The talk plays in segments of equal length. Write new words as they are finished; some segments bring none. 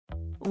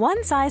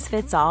One size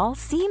fits all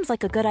seems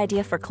like a good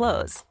idea for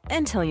clothes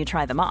until you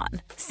try them on.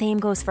 Same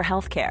goes for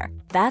healthcare.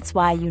 That's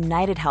why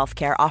United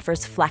Healthcare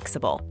offers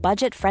flexible,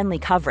 budget-friendly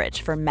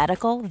coverage for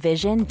medical,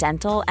 vision,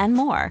 dental, and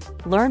more.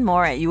 Learn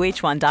more at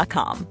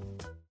uh1.com.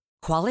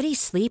 Quality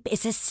sleep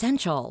is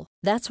essential.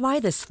 That's why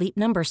the Sleep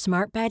Number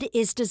Smart Bed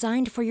is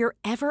designed for your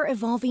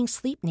ever-evolving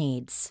sleep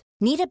needs.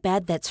 Need a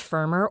bed that's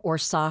firmer or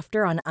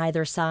softer on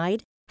either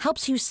side?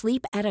 Helps you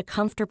sleep at a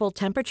comfortable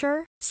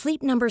temperature?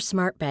 Sleep Number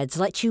Smart Beds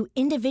let you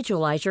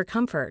individualize your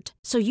comfort,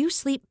 so you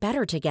sleep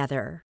better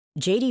together.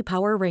 J.D.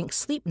 Power ranks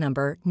Sleep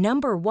Number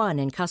number 1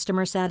 in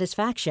customer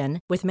satisfaction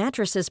with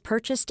mattresses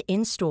purchased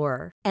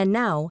in-store. And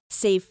now,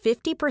 save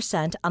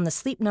 50% on the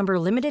Sleep Number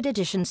Limited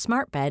Edition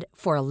Smart Bed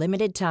for a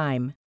limited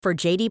time. For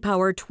J.D.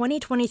 Power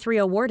 2023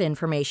 award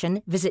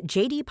information, visit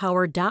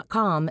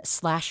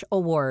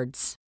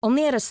jdpower.com/awards.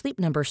 Only at a Sleep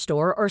Number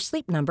store or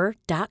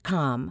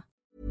sleepnumber.com.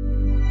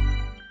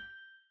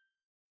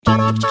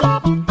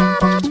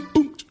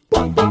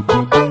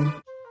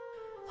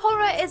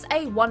 Horror is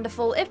a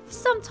wonderful, if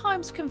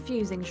sometimes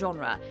confusing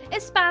genre.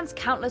 It spans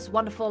countless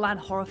wonderful and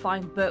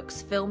horrifying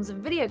books, films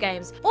and video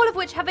games, all of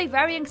which have a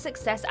varying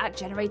success at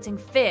generating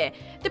fear,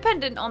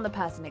 dependent on the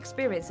person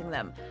experiencing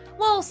them.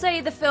 While,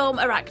 say, the film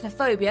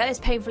Arachnophobia is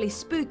painfully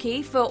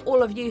spooky for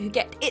all of you who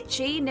get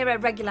itchy near a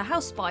regular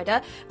house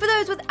spider, for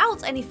those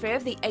without any fear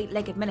of the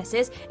eight-legged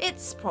menaces,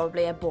 it's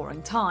probably a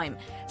boring time.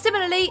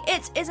 Similarly,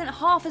 it isn't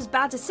half as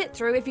bad to sit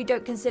through if you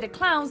don't consider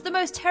clowns the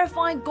most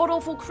terrifying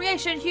god-awful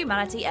creation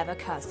humanity ever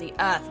cursed the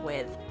earth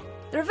with.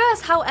 The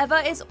reverse,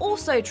 however, is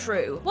also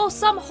true. While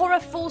some horror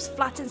falls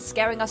flat in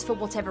scaring us for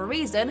whatever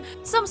reason,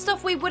 some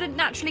stuff we wouldn't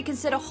naturally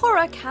consider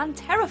horror can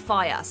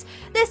terrify us.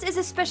 This is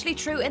especially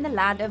true in the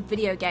land of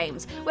video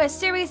games, where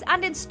series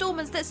and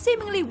installments that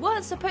seemingly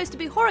weren't supposed to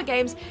be horror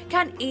games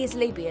can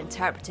easily be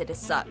interpreted as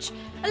such.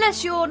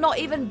 Unless you're not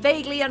even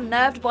vaguely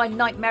unnerved by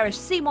nightmarish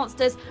sea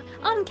monsters,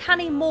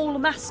 uncanny mall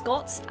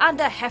mascots, and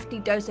a hefty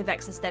dose of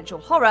existential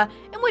horror,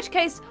 in which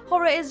case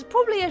horror is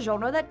probably a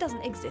genre that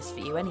doesn't exist for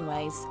you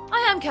anyways.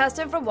 I am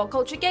Kirsten from What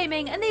Culture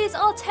Gaming, and these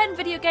are 10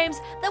 video games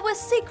that were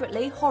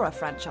secretly horror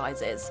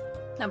franchises.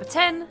 Number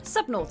 10,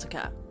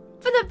 Subnautica.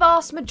 For the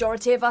vast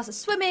majority of us,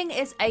 swimming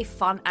is a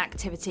fun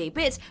activity,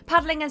 be it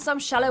paddling in some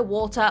shallow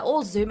water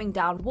or zooming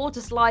down water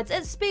slides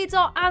at speeds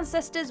our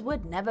ancestors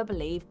would never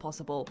believe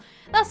possible.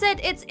 That said,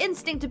 it's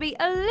instinct to be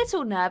a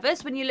little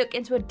nervous when you look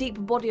into a deep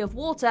body of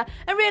water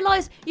and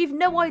realise you've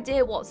no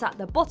idea what's at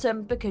the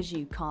bottom because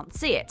you can't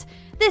see it.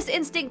 This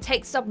instinct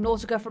takes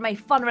Subnautica from a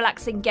fun,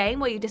 relaxing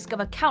game where you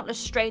discover countless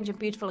strange and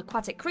beautiful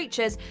aquatic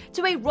creatures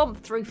to a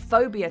romp through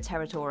phobia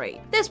territory.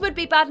 This would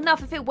be bad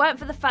enough if it weren't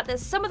for the fact that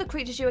some of the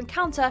creatures you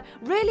encounter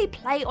really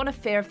play on a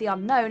fear of the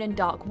unknown in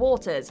dark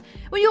waters.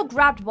 When you're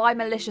grabbed by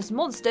malicious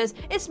monsters,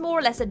 it's more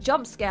or less a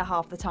jump scare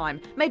half the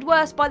time, made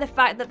worse by the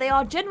fact that they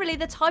are generally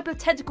the type of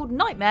tentacled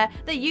nightmare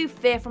that you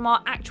fear from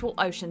our actual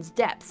ocean's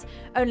depths,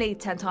 only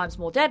 10 times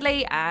more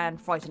deadly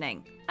and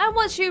frightening. And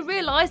once you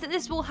realise that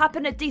this will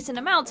happen a decent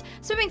amount,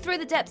 swimming through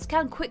the depths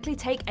can quickly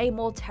take a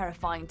more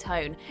terrifying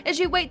tone, as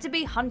you wait to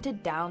be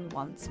hunted down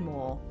once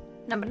more.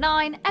 Number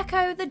 9,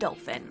 Echo the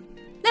Dolphin.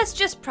 Let's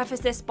just preface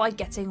this by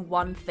getting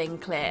one thing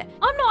clear.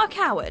 I'm not a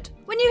coward.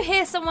 When you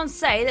hear someone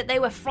say that they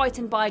were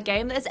frightened by a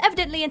game that is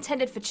evidently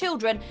intended for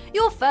children,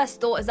 your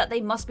first thought is that they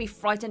must be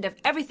frightened of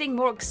everything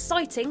more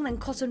exciting than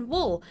cotton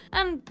wool,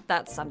 and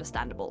that's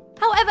understandable.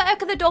 However,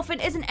 Echo the Dolphin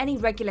isn't any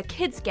regular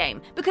kids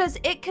game, because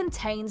it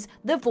contains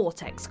the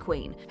Vortex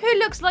Queen, who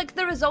looks like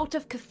the result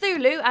of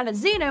Cthulhu and a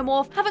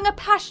xenomorph having a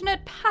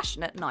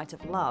passionate night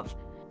of love.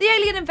 The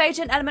alien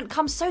invasion element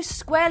comes so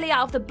squarely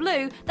out of the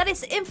blue that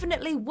it's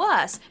infinitely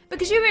worse,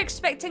 because you were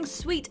expecting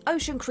sweet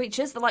ocean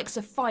creatures the likes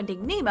of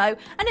Finding Nemo,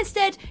 and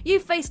instead you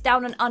face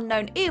down an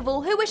unknown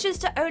evil who wishes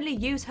to only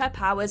use her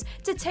powers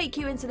to take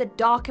you into the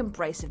dark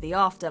embrace of the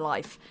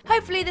afterlife.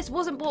 Hopefully this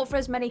wasn't bought for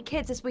as many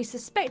kids as we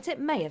suspect it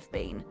may have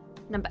been.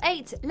 Number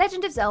 8,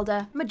 Legend of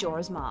Zelda: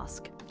 Majora's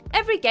Mask.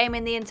 Every game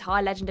in the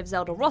entire Legend of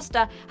Zelda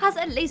roster has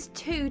at least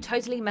 2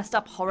 totally messed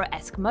up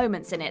horror-esque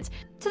moments in it,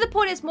 to the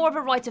point it's more of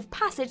a rite of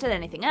passage than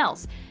anything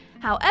else.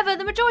 However,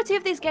 the majority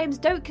of these games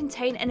don't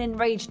contain an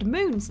enraged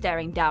moon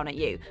staring down at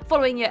you,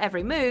 following your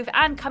every move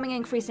and coming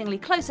increasingly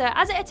closer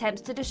as it attempts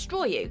to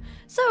destroy you,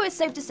 so it's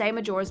safe to say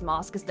Majora's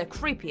Mask is the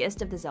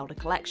creepiest of the Zelda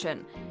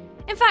collection.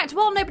 In fact,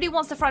 while nobody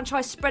wants the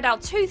franchise spread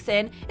out too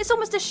thin, it's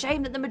almost a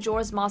shame that the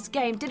Majora's Mask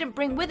game didn't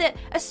bring with it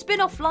a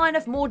spin-off line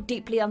of more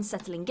deeply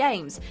unsettling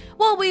games.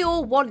 While we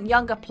all want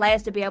younger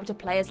players to be able to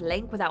play as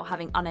Link without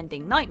having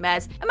unending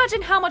nightmares,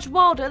 imagine how much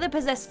wilder the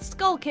Possessed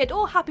Skull Kid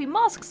or Happy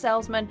Mask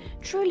Salesman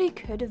truly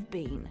could have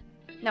been.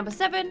 Number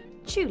 7,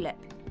 Tulip.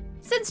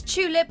 Since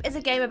Tulip is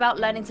a game about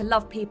learning to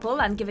love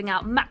people and giving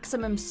out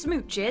maximum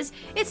smooches,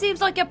 it seems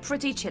like a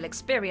pretty chill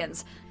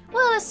experience.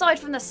 Well, aside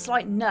from the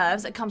slight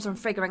nerves that comes from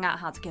figuring out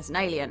how to kiss an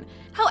alien.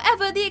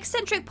 However, the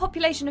eccentric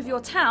population of your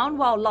town,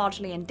 while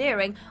largely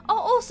endearing, are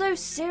also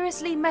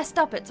seriously messed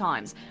up at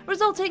times,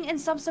 resulting in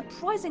some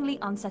surprisingly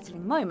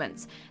unsettling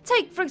moments.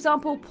 Take, for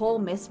example, poor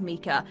Miss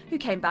Mika, who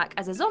came back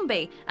as a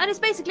zombie, and is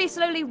basically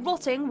slowly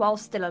rotting while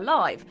still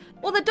alive.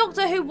 Or the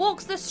doctor who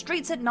walks the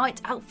streets at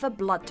night out for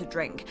blood to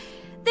drink.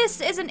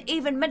 This isn't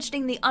even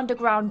mentioning the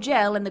underground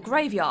jail in the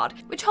graveyard,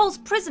 which holds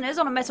prisoners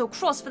on a metal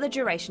cross for the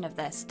duration of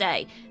their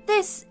stay.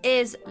 This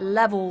is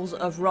levels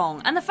of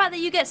wrong, and the fact that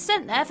you get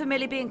sent there for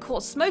merely being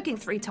caught smoking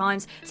 3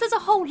 times says a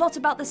whole lot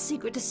about the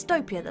secret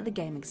dystopia that the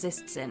game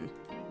exists in.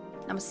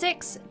 Number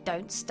 6,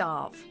 Don't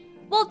Starve.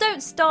 While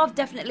Don't Starve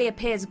definitely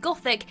appears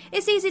gothic,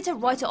 it's easy to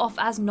write it off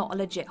as not a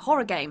legit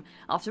horror game.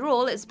 After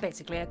all, it's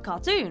basically a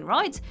cartoon,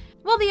 right?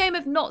 While the aim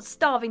of not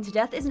starving to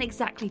death isn't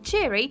exactly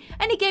cheery,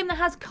 any game that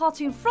has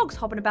cartoon frogs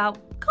hopping about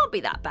can't be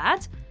that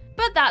bad.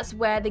 But that's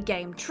where the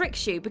game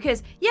tricks you,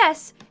 because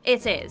yes,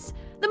 it is.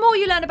 The more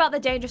you learn about the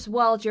dangerous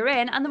world you're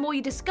in, and the more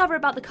you discover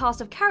about the cast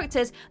of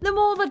characters, the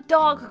more the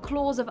dark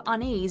claws of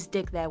unease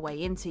dig their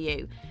way into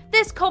you.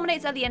 This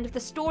culminates at the end of the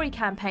story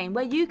campaign,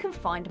 where you can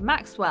find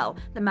Maxwell,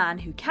 the man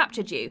who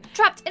captured you,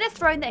 trapped in a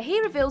throne that he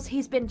reveals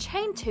he's been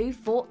chained to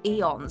for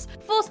eons,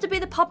 forced to be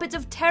the puppet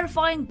of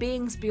terrifying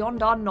beings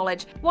beyond our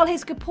knowledge, while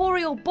his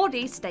corporeal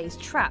body stays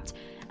trapped.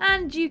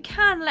 And you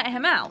can let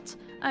him out,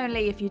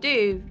 only if you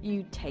do,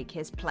 you take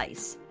his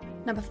place.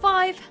 Number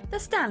 5, The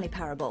Stanley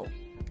Parable.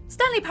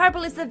 Stanley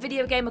Parable is the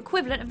video game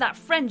equivalent of that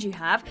friend you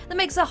have that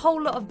makes a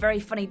whole lot of very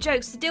funny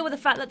jokes to deal with the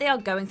fact that they are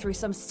going through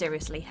some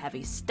seriously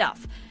heavy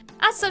stuff.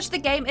 As such, the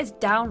game is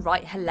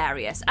downright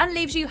hilarious and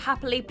leaves you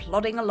happily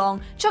plodding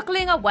along,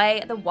 chuckling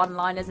away at the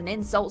one-liners and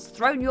insults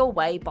thrown your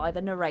way by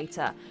the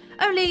narrator.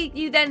 Only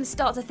you then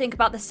start to think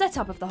about the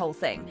setup of the whole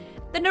thing.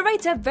 The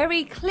narrator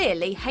very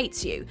clearly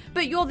hates you,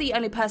 but you're the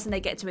only person they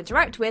get to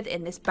interact with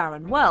in this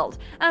barren world,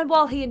 and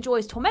while he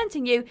enjoys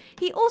tormenting you,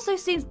 he also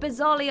seems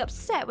bizarrely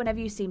upset whenever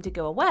you seem to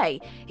go away.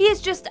 He is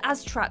just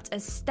as trapped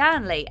as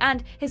Stanley,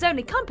 and his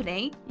only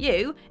company,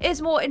 you,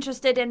 is more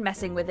interested in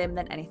messing with him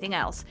than anything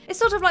else. It's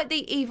sort of like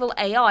the evil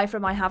AI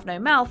from I Have No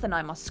Mouth and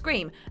I Must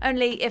Scream,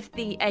 only if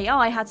the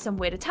AI had some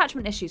weird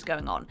attachment issues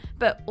going on,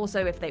 but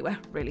also if they were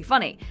really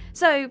funny.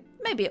 So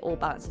maybe it all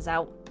balances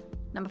out.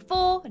 Number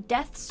 4,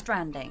 Death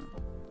Stranding.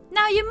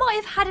 Now, you might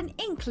have had an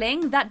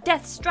inkling that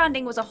Death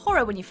Stranding was a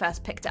horror when you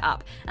first picked it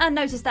up, and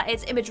noticed that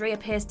its imagery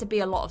appears to be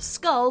a lot of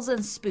skulls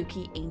and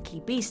spooky, inky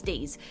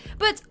beasties.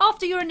 But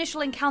after your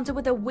initial encounter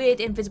with a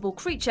weird invisible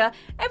creature,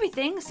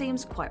 everything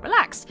seems quite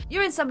relaxed.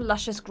 You're in some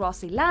luscious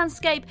grassy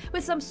landscape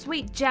with some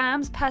sweet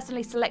jams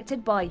personally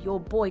selected by your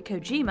boy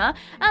Kojima,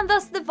 and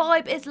thus the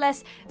vibe is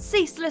less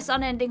ceaseless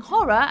unending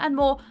horror and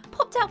more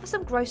popped out for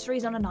some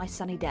groceries on a nice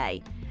sunny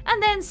day.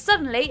 And then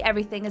suddenly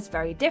everything is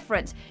very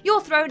different.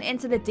 You're thrown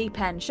into the deep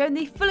end, shown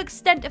the full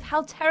extent of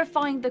how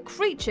terrifying the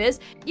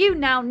creatures you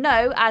now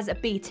know as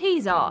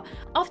BTs are,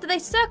 after they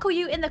circle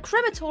you in the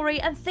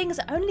crematory and things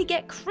only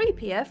get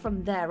creepier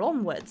from there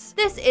onwards.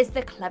 This is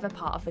the clever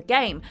part of the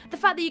game, the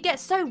fact that you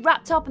get so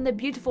wrapped up in the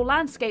beautiful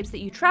landscapes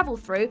that you travel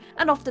through,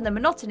 and often the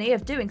monotony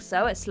of doing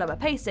so at slower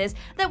paces,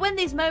 that when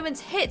these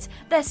moments hit,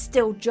 they're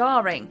still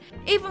jarring,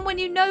 even when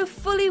you know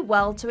fully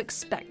well to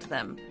expect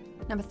them.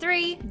 Number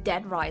 3,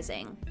 Dead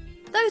Rising.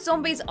 Though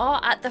zombies are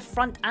at the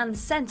front and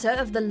centre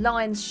of the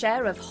lion's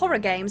share of horror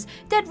games,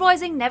 Dead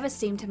Rising never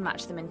seemed to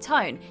match them in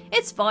tone.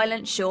 It's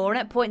violent, sure, and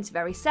at points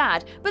very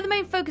sad, but the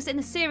main focus in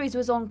the series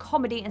was on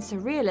comedy and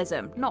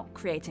surrealism, not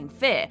creating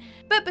fear.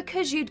 But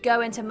because you'd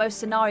go into most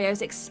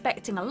scenarios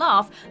expecting a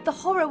laugh, the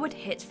horror would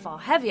hit far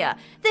heavier.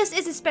 This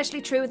is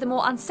especially true with the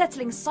more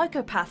unsettling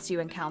psychopaths you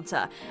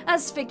encounter,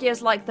 as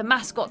figures like the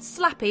mascot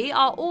Slappy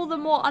are all the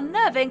more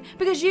unnerving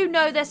because you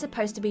know they're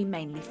supposed to be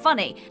mainly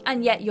funny,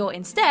 and yet you're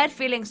instead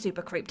feeling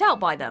super creeped out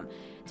by them.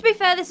 To be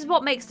fair, this is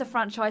what makes the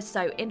franchise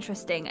so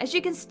interesting, as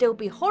you can still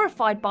be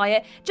horrified by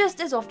it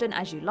just as often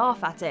as you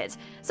laugh at it.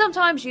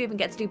 Sometimes you even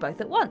get to do both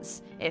at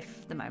once,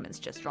 if the moment's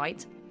just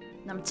right.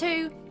 Number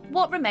 2,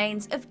 What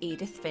Remains of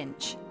Edith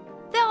Finch.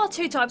 There are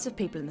 2 types of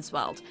people in this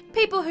world.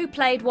 People who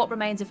played What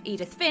Remains of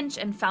Edith Finch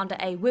and found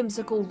it a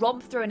whimsical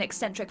romp through an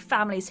eccentric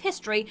family's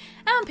history,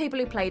 and people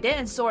who played it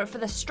and saw it for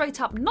the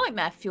straight-up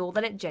nightmare fuel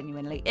that it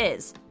genuinely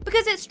is.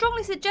 Because it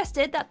strongly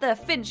suggested that the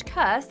Finch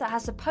curse that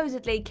has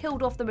supposedly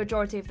killed off the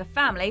majority of the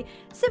family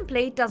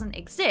simply doesn't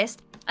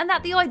exist, and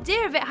that the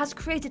idea of it has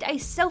created a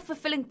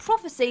self-fulfilling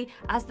prophecy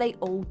as they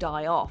all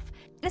die off.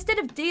 Instead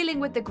of dealing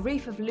with the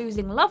grief of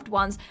losing loved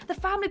ones, the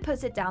family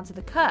puts it down to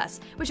the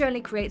curse, which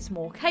only creates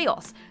more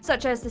chaos,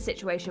 such as the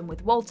situation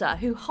with Walter,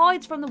 who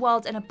hides from the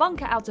world in a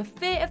bunker out of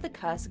fear of the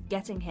curse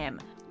getting him.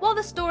 While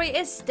the story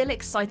is still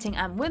exciting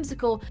and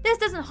whimsical, this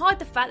doesn't hide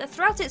the fact that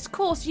throughout its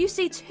course you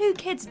see 2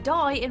 kids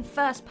die in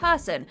first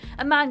person,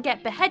 a man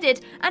get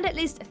beheaded, and at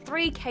least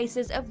 3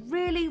 cases of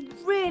really,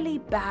 really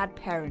bad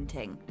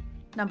parenting.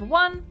 Number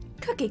 1,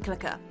 Cookie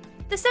Clicker.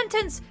 The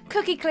sentence,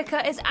 cookie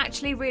clicker is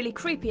actually really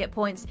creepy at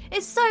points,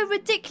 is so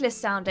ridiculous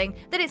sounding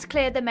that it's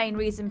clear the main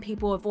reason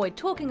people avoid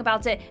talking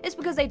about it is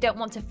because they don't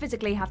want to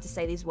physically have to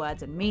say these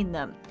words and mean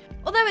them.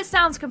 Although it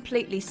sounds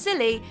completely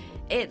silly,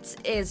 it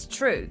is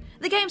true.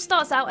 The game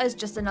starts out as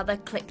just another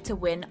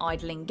click-to-win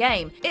idling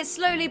game. It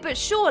slowly but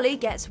surely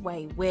gets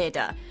way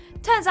weirder.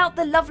 Turns out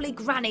the lovely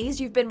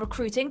grannies you've been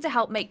recruiting to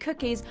help make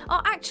cookies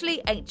are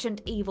actually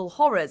ancient evil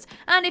horrors,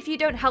 and if you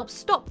don't help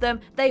stop them,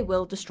 they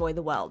will destroy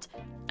the world.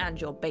 And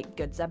your baked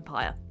goods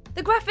empire.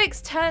 The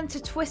graphics turn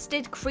to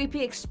twisted,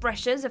 creepy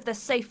expressions of the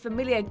safe,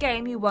 familiar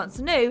game you once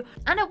knew,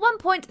 and at one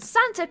point,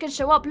 Santa can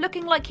show up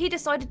looking like he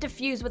decided to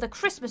fuse with a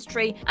Christmas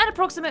tree and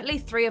approximately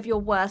 3 of your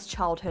worst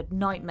childhood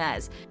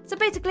nightmares. So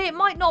basically, it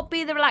might not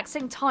be the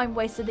relaxing time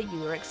waster that you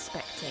were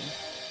expecting.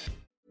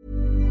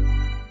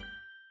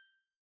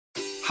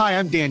 Hi,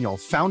 I'm Daniel,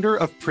 founder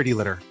of Pretty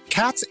Litter.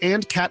 Cats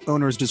and cat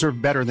owners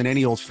deserve better than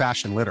any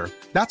old-fashioned litter.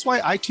 That's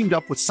why I teamed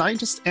up with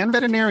scientists and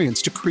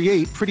veterinarians to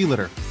create Pretty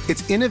Litter.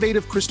 Its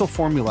innovative crystal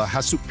formula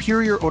has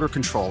superior odor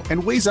control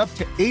and weighs up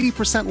to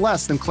 80%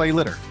 less than clay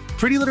litter.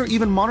 Pretty Litter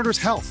even monitors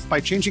health by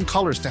changing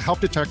colors to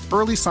help detect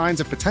early signs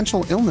of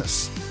potential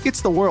illness.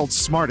 It's the world's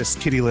smartest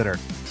kitty litter.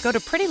 Go to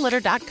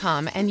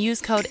prettylitter.com and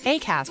use code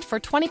ACAST for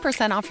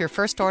 20% off your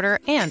first order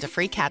and a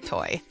free cat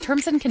toy.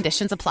 Terms and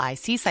conditions apply.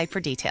 See site for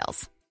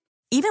details.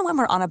 Even when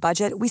we're on a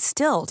budget, we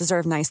still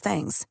deserve nice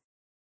things.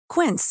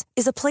 Quince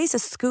is a place to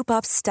scoop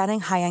up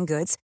stunning high-end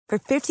goods for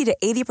 50 to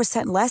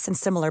 80% less than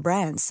similar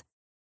brands.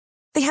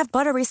 They have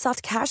buttery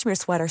soft cashmere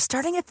sweaters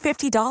starting at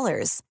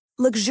 $50,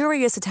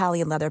 luxurious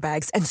Italian leather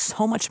bags, and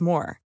so much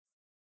more.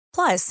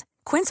 Plus,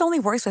 Quince only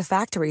works with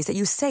factories that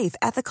use safe,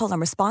 ethical, and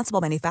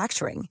responsible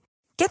manufacturing.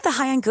 Get the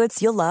high-end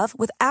goods you'll love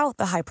without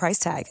the high price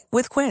tag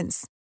with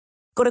Quince.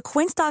 Go to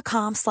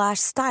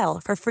quince.com/style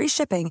for free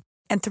shipping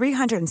and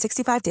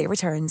 365-day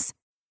returns.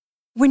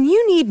 When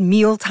you need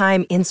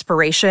mealtime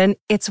inspiration,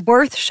 it's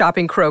worth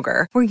shopping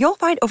Kroger, where you'll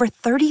find over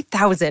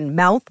 30,000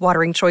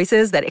 mouth-watering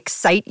choices that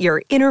excite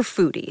your inner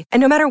foodie. And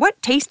no matter what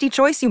tasty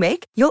choice you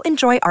make, you'll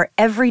enjoy our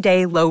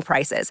everyday low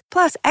prices,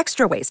 plus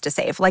extra ways to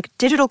save, like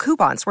digital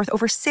coupons worth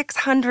over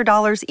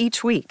 $600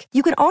 each week.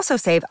 You can also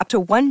save up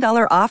to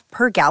 $1 off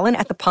per gallon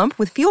at the pump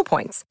with fuel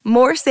points.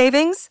 More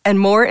savings and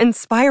more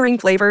inspiring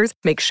flavors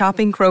make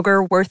shopping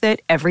Kroger worth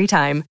it every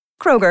time.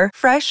 Kroger,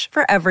 fresh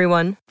for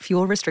everyone.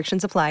 Fuel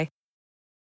restrictions apply.